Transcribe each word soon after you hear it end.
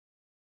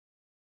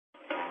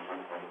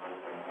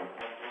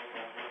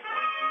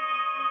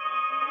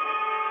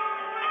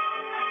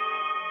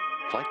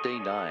Flight Day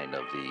 9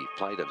 of the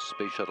flight of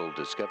Space Shuttle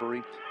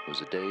Discovery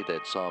was a day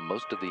that saw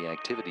most of the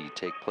activity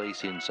take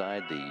place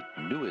inside the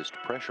newest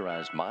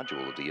pressurized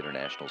module of the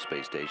International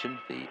Space Station,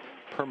 the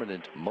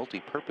Permanent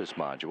Multi-Purpose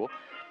Module,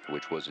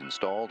 which was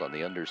installed on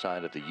the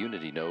underside of the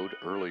Unity node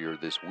earlier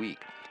this week.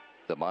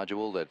 The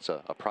module, that's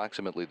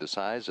approximately the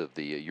size of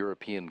the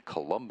European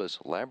Columbus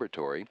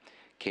Laboratory,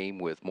 came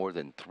with more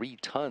than 3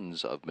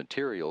 tons of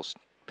materials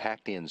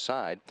packed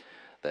inside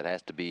that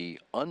has to be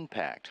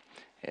unpacked.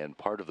 And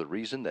part of the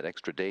reason that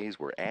extra days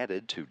were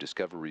added to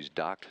Discovery's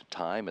docked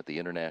time at the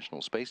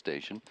International Space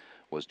Station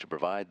was to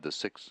provide the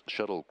 6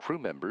 shuttle crew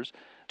members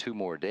 2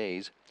 more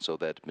days so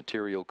that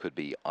material could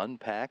be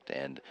unpacked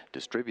and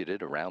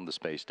distributed around the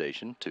space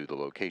station to the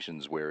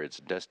locations where it's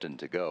destined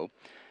to go,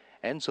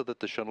 and so that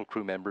the shuttle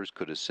crew members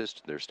could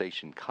assist their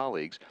station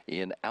colleagues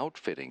in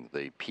outfitting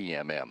the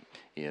PMM,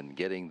 in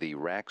getting the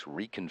racks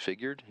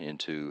reconfigured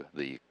into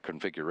the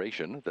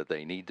configuration that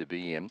they need to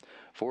be in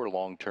for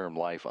long-term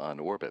life on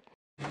orbit.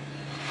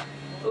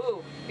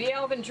 Ooh, B.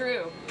 Alvin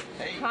Drew,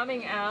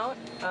 coming out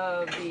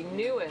of the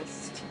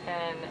newest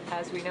and,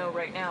 as we know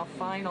right now,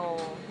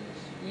 final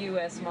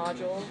U.S.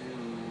 module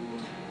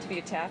to be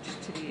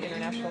attached to the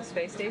International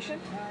Space Station.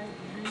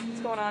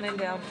 What's going on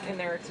down in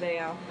there today,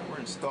 Al? We're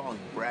installing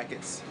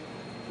brackets.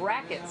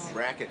 Brackets?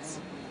 Brackets.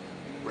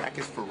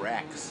 Brackets for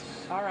racks.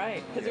 All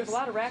right, because there's a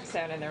lot of racks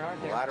down in there,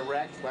 aren't there? A lot of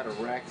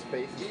rack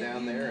spaces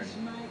down there.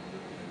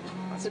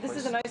 So this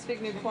is a nice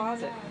big new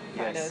closet,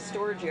 kind of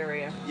storage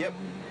area. Yep.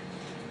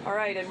 All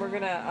right, and we're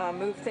going to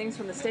move things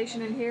from the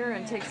station in here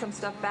and take some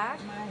stuff back.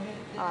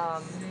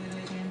 And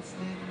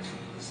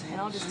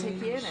I'll just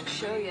take you in and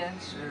show you.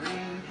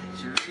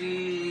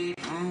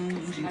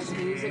 Nice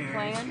music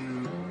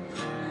playing.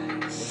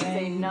 This is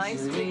a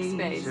nice big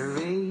space.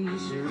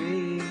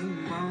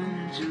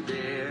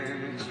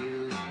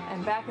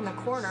 And back in the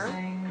corner,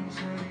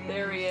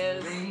 there he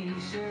is,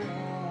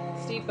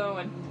 Steve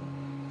Bowen,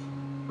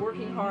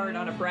 working hard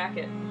on a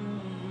bracket.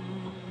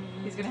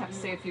 He's going to have to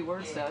say a few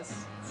words to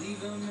us.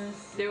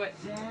 Do it.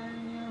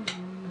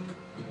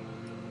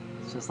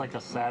 It's just like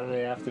a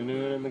Saturday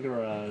afternoon in the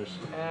garage.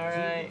 All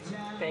right.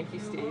 Thank you,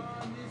 Steve.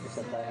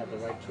 Except I have the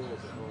right tools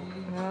at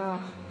home.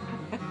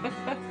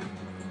 Oh.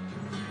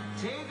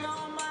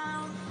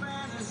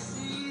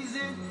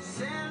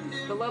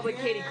 The lovely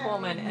Katie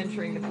Coleman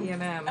entering the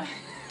PMM.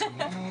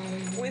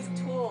 With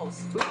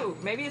tools. Ooh,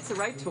 maybe it's the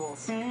right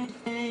tools.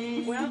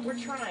 Well, we're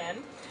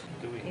trying.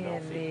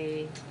 In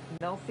the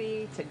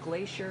Melfi to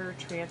Glacier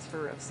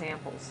transfer of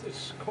samples.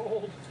 It's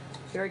cold.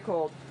 Very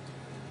cold.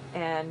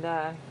 And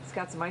it's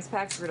got some ice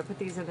packs. We're going to put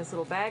these in this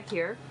little bag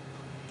here.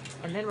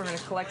 And then we're going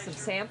to collect some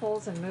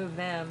samples and move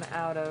them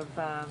out of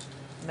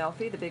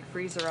Melfi, the big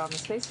freezer on the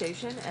space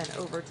station, and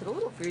over to the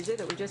little freezer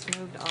that we just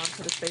moved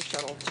onto the space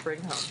shuttle to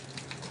bring home.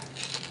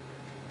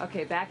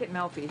 Okay, back at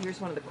Melfi. Here's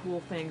one of the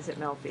cool things at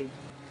Melfi.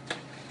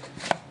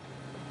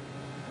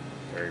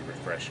 Very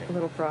refreshing. A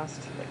little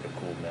frost. Like a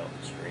cool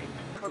mountain stream.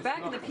 We're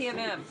back in the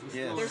PMM.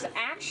 Yes. There's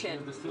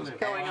action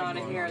going on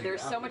in here.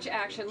 There's so much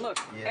action. Look,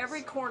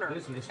 every corner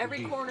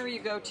you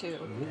go to,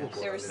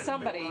 there's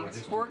somebody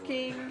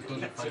working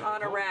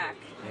on a rack.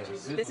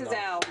 This is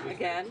Al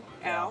again.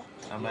 Al.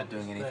 I'm not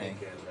doing anything.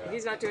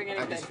 He's not doing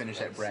anything. I just finished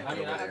that bracket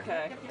over there.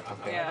 Okay.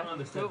 Yeah.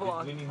 Move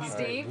along.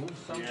 Steve.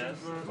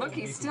 Look,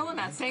 he's still in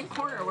that same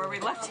corner where we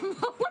left him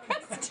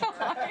last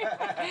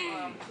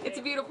time. It's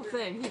a beautiful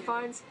thing. He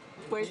finds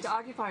ways to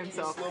occupy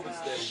himself.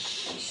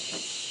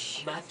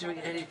 Not doing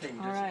anything.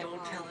 All right.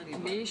 Don't tell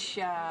anyone.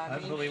 Misha.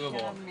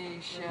 Unbelievable.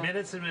 Misha.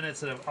 Minutes and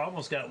minutes, and I've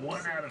almost got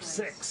 1 out of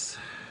 6.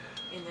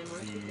 And then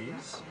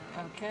These.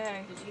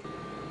 Okay.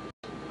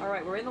 All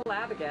right, we're in the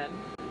lab again.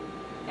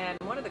 And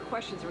one of the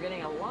questions we're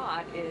getting a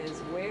lot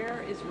is,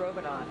 where is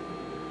Robonaut?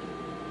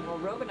 Well,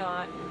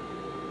 Robonaut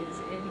is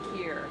in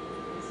here.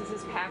 This is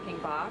his packing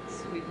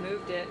box. We've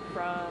moved it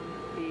from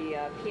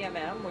the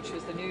PMM, which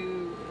was the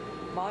new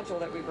module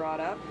that we brought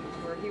up,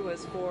 where he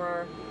was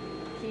for,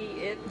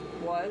 it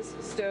was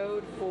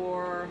stowed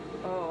for,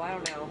 oh, I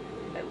don't know,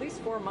 at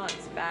least 4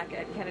 months back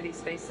at Kennedy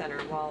Space Center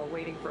while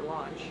waiting for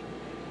launch.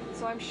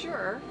 So I'm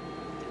sure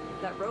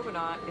that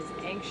Robonaut is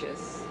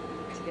anxious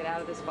to get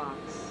out of this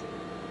box.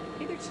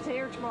 Either today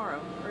or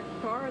tomorrow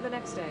or the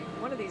next day.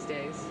 One of these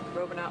days,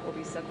 Robonaut will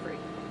be set free.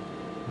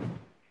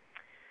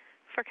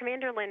 For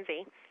Commander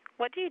Lindsay,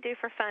 what do you do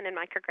for fun in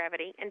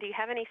microgravity, and do you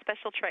have any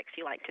special tricks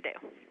you like to do?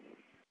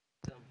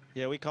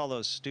 Yeah, we call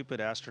those stupid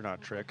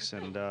astronaut tricks,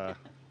 and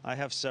I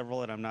have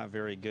several that I'm not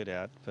very good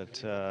at,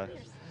 but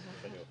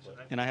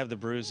and I have the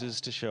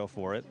bruises to show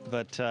for it.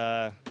 But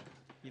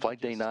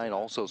Flight Day 9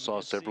 also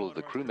saw several of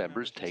the crew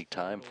members take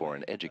time for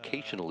an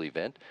educational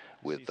event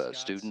with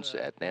students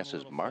at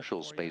NASA's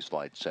Marshall Space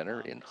Flight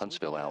Center in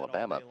Huntsville,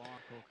 Alabama.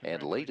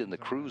 And late in the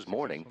crew's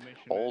morning,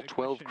 all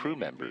 12 crew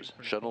members,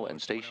 shuttle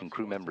and station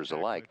crew members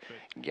alike,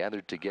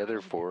 gathered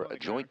together for a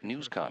joint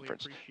news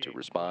conference to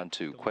respond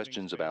to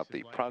questions about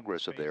the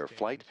progress of their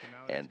flight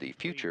and the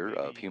future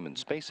of human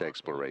space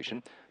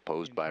exploration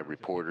posed by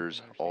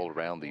reporters all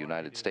around the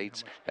United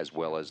States as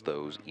well as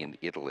those in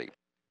Italy.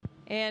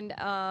 And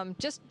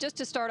just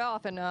to start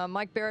off, and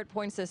Mike Barrett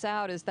points this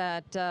out, is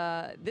that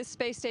this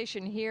space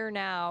station here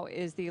now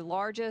is the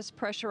largest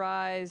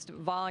pressurized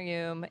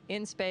volume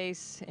in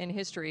space in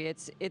history.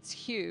 It's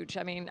huge.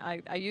 I mean,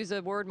 I use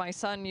a word my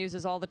son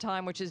uses all the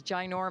time, which is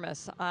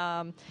ginormous.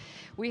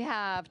 We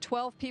have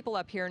 12 people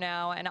up here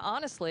now, and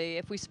honestly,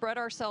 if we spread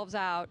ourselves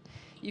out,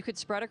 you could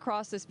spread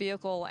across this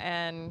vehicle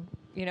and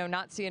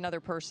not see another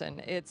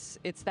person. It's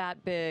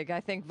that big. I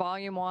think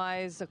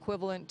volume-wise,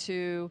 equivalent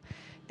to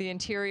the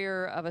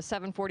interior of a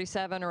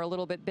 747 or a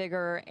little bit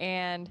bigger,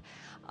 and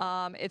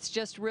it's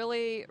just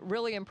really,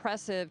 really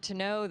impressive to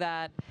know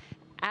that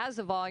as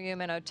a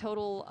volume and a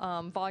total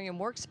volume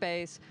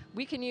workspace,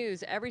 we can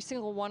use every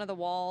single one of the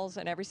walls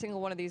and every single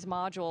one of these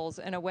modules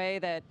in a way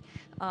that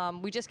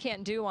we just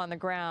can't do on the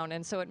ground.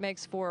 And so it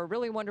makes for a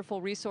really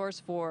wonderful resource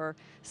for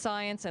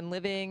science and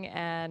living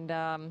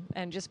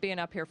and just being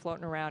up here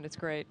floating around. It's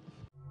great.